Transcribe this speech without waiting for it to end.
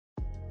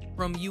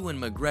From Ewan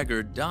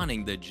McGregor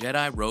donning the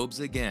Jedi robes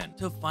again,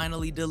 to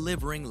finally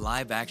delivering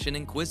live-action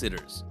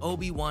Inquisitors,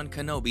 Obi Wan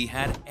Kenobi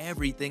had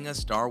everything a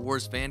Star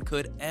Wars fan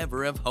could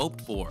ever have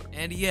hoped for,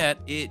 and yet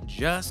it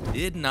just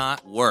did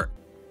not work.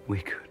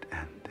 We could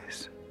end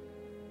this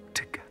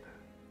together.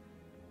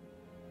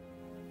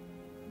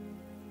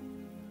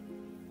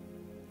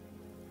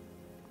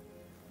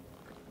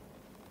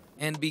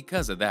 And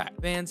because of that,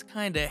 fans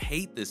kinda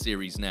hate the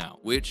series now,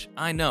 which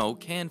I know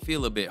can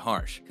feel a bit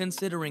harsh,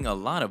 considering a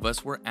lot of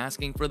us were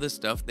asking for the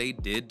stuff they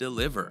did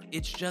deliver.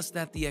 It's just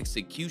that the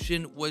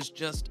execution was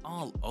just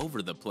all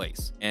over the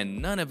place, and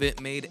none of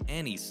it made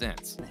any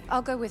sense.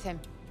 I'll go with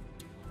him.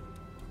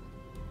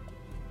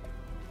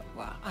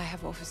 Well, I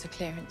have officer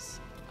clearance.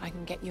 I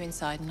can get you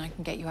inside and I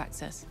can get you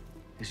access.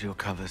 Is your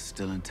cover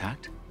still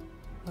intact?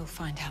 We'll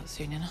find out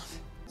soon enough.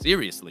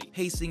 Seriously,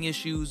 pacing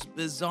issues,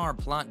 bizarre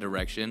plot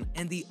direction,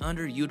 and the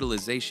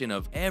underutilization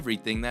of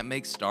everything that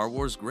makes Star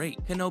Wars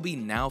great. Kenobi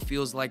now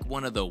feels like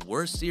one of the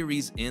worst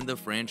series in the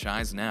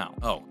franchise now.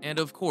 Oh, and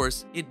of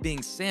course, it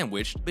being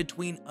sandwiched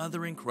between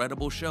other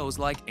incredible shows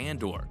like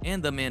Andor,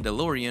 and The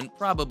Mandalorian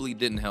probably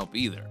didn't help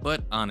either.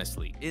 But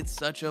honestly, it's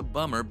such a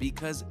bummer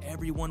because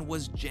everyone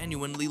was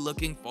genuinely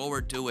looking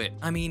forward to it.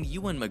 I mean,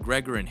 Ewan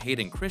McGregor and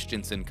Hayden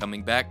Christensen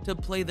coming back to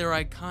play their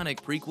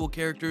iconic prequel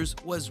characters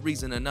was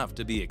reason enough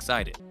to be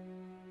excited.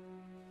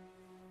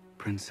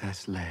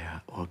 Princess Leia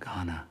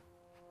Organa,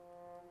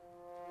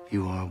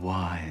 you are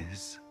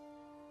wise,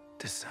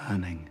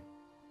 discerning,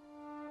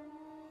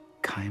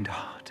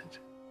 kind-hearted.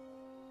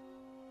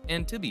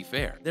 And to be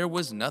fair, there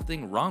was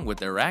nothing wrong with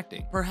their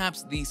acting.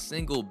 Perhaps the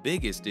single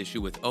biggest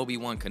issue with Obi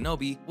Wan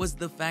Kenobi was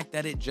the fact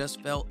that it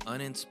just felt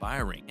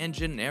uninspiring and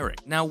generic.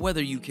 Now,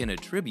 whether you can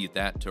attribute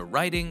that to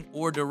writing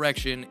or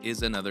direction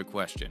is another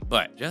question,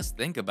 but just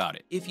think about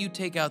it. If you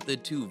take out the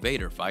two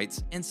Vader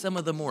fights and some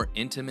of the more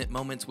intimate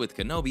moments with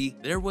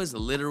Kenobi, there was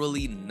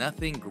literally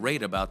nothing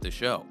great about the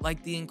show,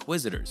 like the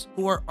Inquisitors,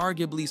 who are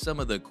arguably some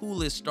of the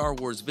coolest Star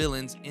Wars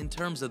villains in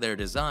terms of their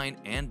design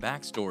and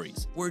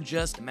backstories, were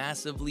just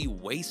massively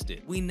wasted.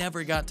 We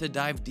never got to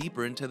dive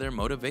deeper into their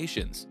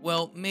motivations.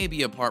 Well,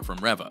 maybe apart from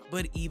Reva,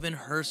 but even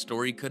her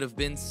story could have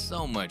been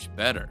so much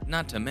better.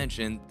 Not to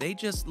mention, they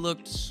just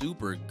looked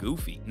super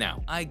goofy.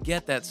 Now, I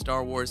get that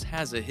Star Wars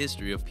has a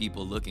history of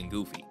people looking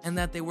goofy, and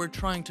that they were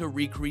trying to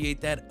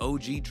recreate that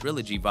OG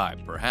trilogy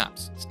vibe,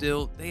 perhaps.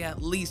 Still, they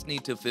at least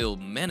need to feel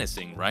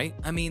menacing, right?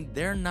 I mean,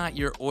 they're not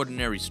your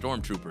ordinary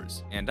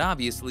stormtroopers. And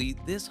obviously,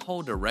 this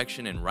whole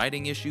direction and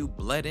writing issue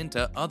bled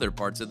into other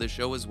parts of the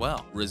show as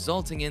well,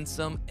 resulting in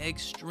some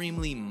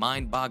extremely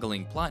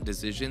mind-boggling plot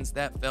decisions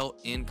that felt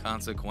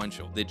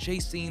inconsequential. The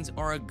chase scenes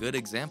are a good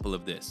example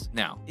of this.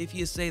 Now, if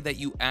you say that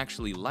you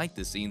actually like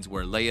the scenes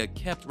where Leia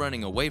kept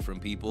running away from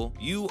people,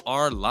 you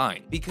are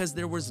lying, because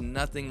there was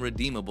nothing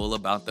redeemable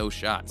about those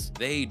shots.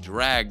 They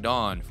dragged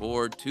on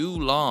for too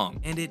long,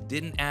 and it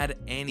didn't add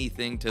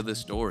anything to the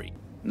story.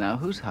 Now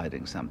who's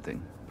hiding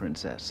something,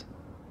 Princess?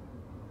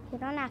 You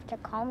don't have to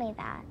call me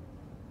that.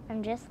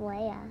 I'm just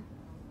Leia.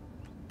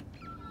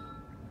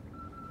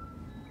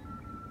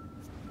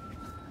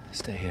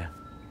 Stay here.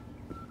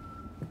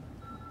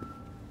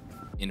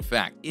 In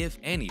fact, if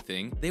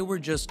anything, they were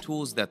just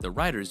tools that the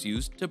writers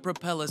used to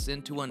propel us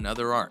into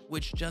another arc,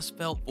 which just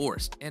felt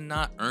forced and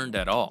not earned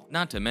at all.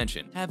 Not to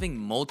mention, having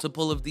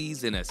multiple of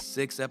these in a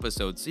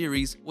 6-episode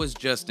series was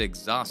just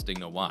exhausting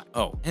to watch.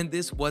 Oh, and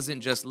this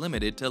wasn't just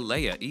limited to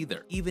Leia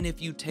either. Even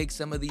if you take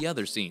some of the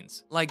other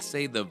scenes, like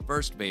say the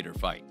first Vader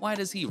fight, why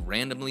does he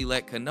randomly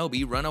let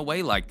Kenobi run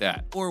away like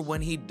that? Or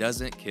when he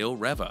doesn't kill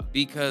Reva?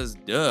 Because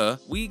duh,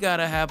 we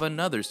gotta have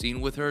another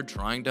scene with her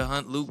trying to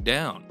hunt Luke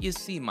down. You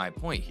see my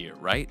point here,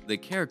 right? The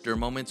character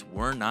moments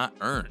were not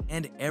earned,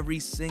 and every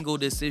single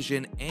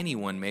decision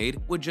anyone made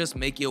would just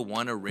make you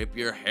want to rip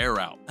your hair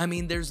out. I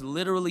mean, there's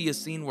literally a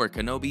scene where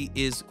Kenobi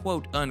is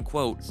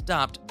quote-unquote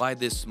stopped by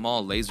this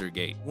small laser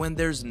gate, when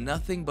there's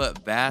nothing but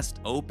vast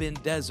open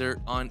desert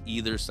on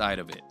either side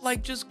of it.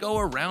 Like, just go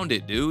around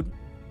it, dude.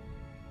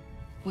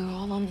 We're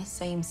all on the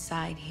same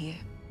side here.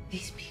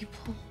 These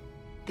people,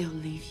 they'll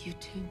leave you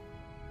to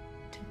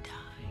die.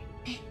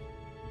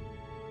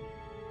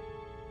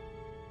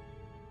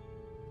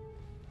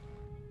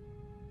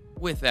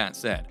 With that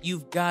said,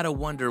 you've gotta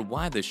wonder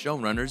why the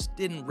showrunners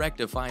didn't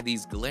rectify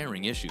these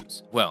glaring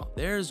issues. Well,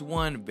 there's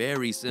one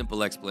very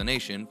simple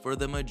explanation for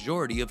the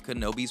majority of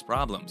Kenobi's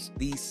problems: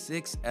 the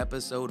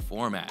 6-episode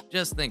format.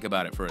 Just think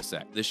about it for a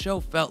sec. The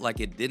show felt like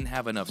it didn't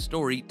have enough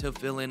story to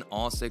fill in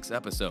all 6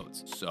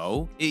 episodes,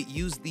 so it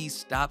used these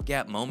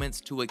stopgap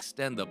moments to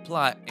extend the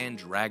plot and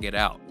drag it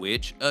out,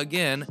 which,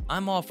 again,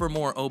 I'm all for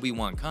more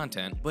Obi-Wan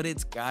content, but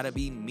it's gotta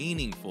be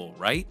meaningful,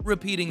 right?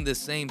 Repeating the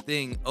same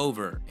thing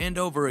over and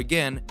over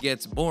again gets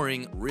gets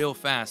boring real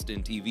fast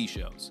in TV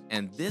shows,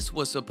 and this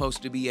was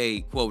supposed to be a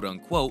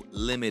quote-unquote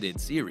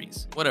limited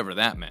series, whatever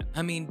that meant.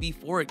 I mean,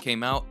 before it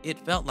came out, it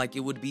felt like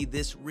it would be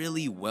this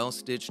really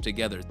well-stitched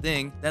together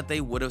thing that they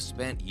would have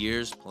spent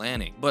years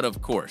planning. But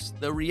of course,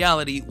 the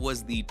reality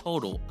was the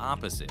total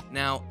opposite.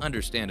 Now,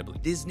 understandably,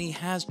 Disney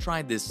has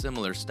tried this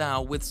similar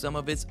style with some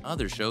of its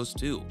other shows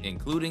too,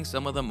 including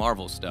some of the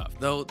Marvel stuff,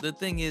 though the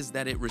thing is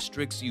that it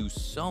restricts you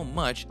so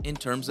much in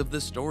terms of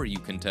the story you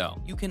can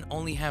tell. You can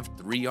only have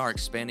 3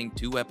 arcs spanning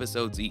 2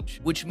 episodes each,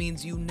 which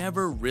means you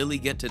never really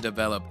get to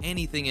develop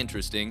anything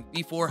interesting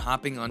before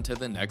hopping onto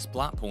the next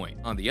plot point.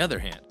 On the other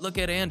hand, look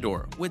at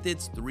Andor with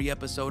its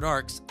 3-episode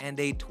arcs and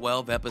a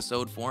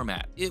 12-episode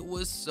format. It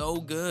was so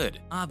good.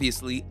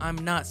 Obviously, I'm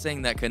not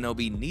saying that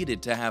Kenobi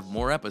needed to have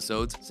more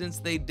episodes since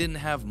they didn't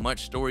have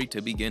much story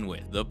to begin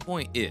with. The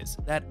point is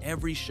that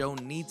every show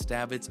needs to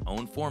have its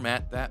own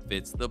format that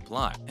fits the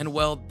plot. And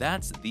well,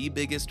 that's the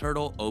biggest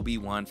hurdle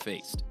Obi-Wan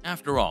faced.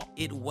 After all,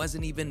 it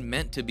wasn't even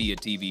meant to be a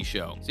TV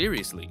show.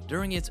 Seriously,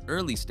 during its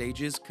early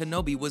stages,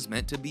 Kenobi was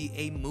meant to be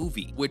a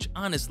movie, which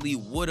honestly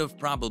would have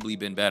probably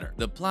been better.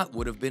 The plot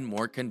would have been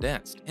more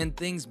condensed, and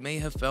things may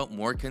have felt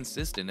more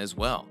consistent as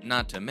well.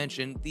 Not to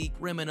mention, the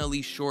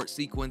criminally short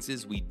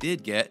sequences we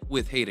did get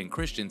with Hayden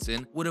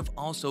Christensen would have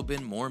also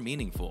been more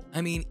meaningful.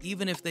 I mean,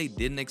 even if they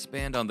didn't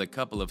expand on the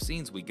couple of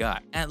scenes we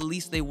got, at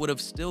least they would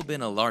have still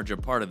been a larger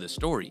part of the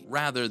story,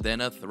 rather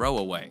than a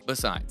throwaway.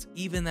 Besides,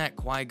 even that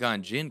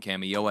Qui-Gon Jinn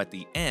cameo at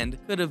the end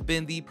could have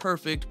been the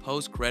perfect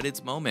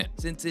post-credits moment,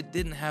 since it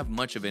didn't have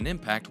much of an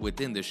impact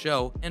within the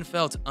show and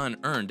felt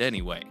unearned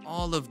anyway.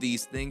 All of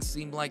these things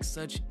seem like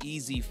such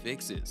easy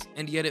fixes,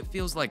 and yet it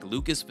feels like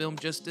Lucasfilm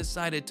just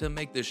decided to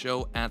make the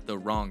show at the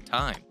wrong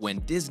time, when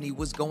Disney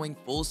was going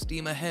full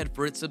steam ahead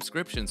for its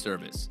subscription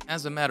service.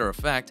 As a matter of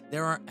fact,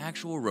 there are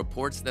actual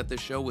reports that the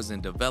show was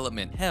in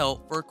development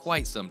hell for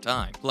quite some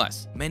time.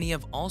 Plus, many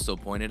have also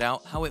pointed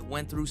out how it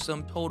went through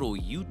some total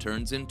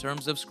U-turns in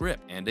terms of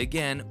script. And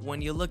again,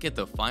 when you look at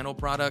the final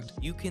product,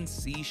 you can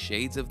see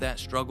shades of that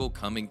struggle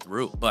coming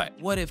through. But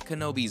what if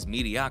Kenobi's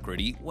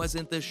mediocrity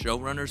wasn't the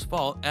showrunner's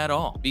fault at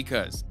all?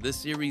 Because the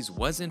series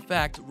was in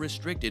fact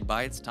restricted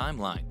by its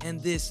timeline,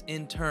 and this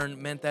in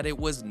turn meant that it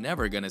was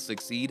never gonna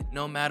succeed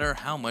no matter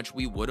how much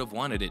we would have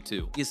wanted it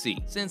to. You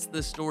see, since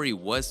the story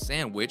was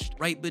sandwiched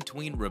right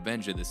between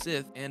Revenge of the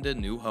Sith and A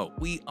New Hope,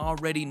 we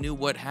already knew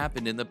what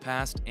happened in the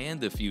past and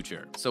the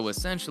future. So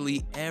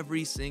essentially,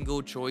 every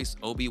single choice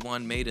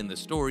Obi-Wan made in the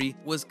story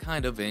was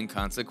kind of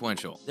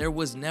inconsequential. There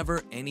was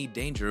never any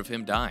danger of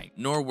him dying,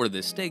 nor were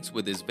the stakes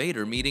with his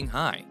Vader meeting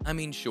high. I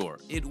mean, sure,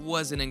 it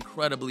was an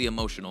incredibly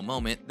emotional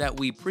moment that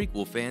we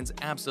prequel fans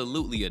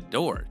absolutely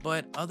adored,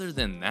 but other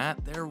than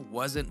that, there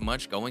wasn't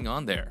much going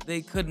on there.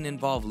 They couldn't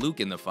involve Luke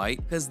in the fight,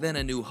 because then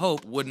A New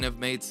Hope wouldn't have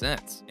made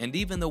sense. And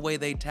even the way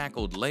they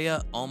tackled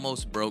Leia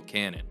almost broke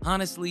canon.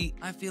 Honestly,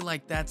 I feel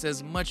like that's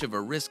as much of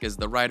a risk as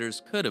the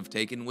writers could have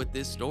taken with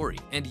this story,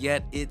 and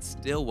yet it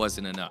still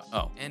wasn't enough.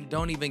 Oh, and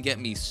don't even get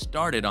me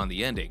started on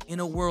the ending. In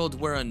a world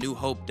where A New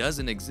Hope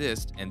doesn't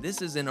exist, and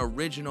this is an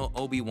original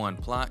Obi-Wan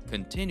plot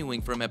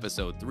continuing from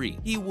episode 3,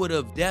 he would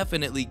have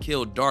definitely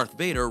killed Darth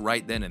Vader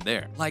right then and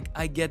there. Like,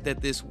 I get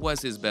that this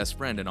was his best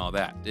friend and all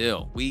that.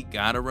 Still, we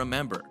gotta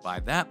remember, by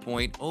that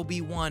point,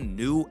 Obi-Wan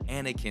knew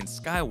Anakin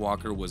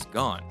Skywalker was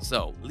gone,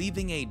 so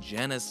leaving a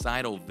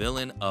genocidal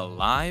villain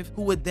alive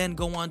who would then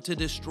go on to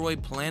destroy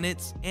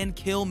planets and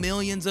kill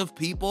millions of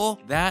people,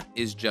 that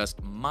is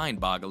just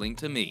mind-boggling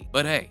to me.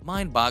 But hey,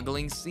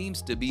 mind-boggling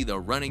seems to be the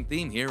running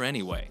theme here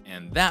anyway,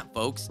 and that,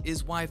 folks,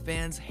 is why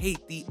fans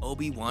hate the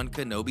Obi Wan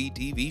Kenobi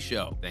TV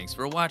show. Thanks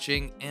for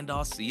watching, and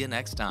I'll see you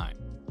next time.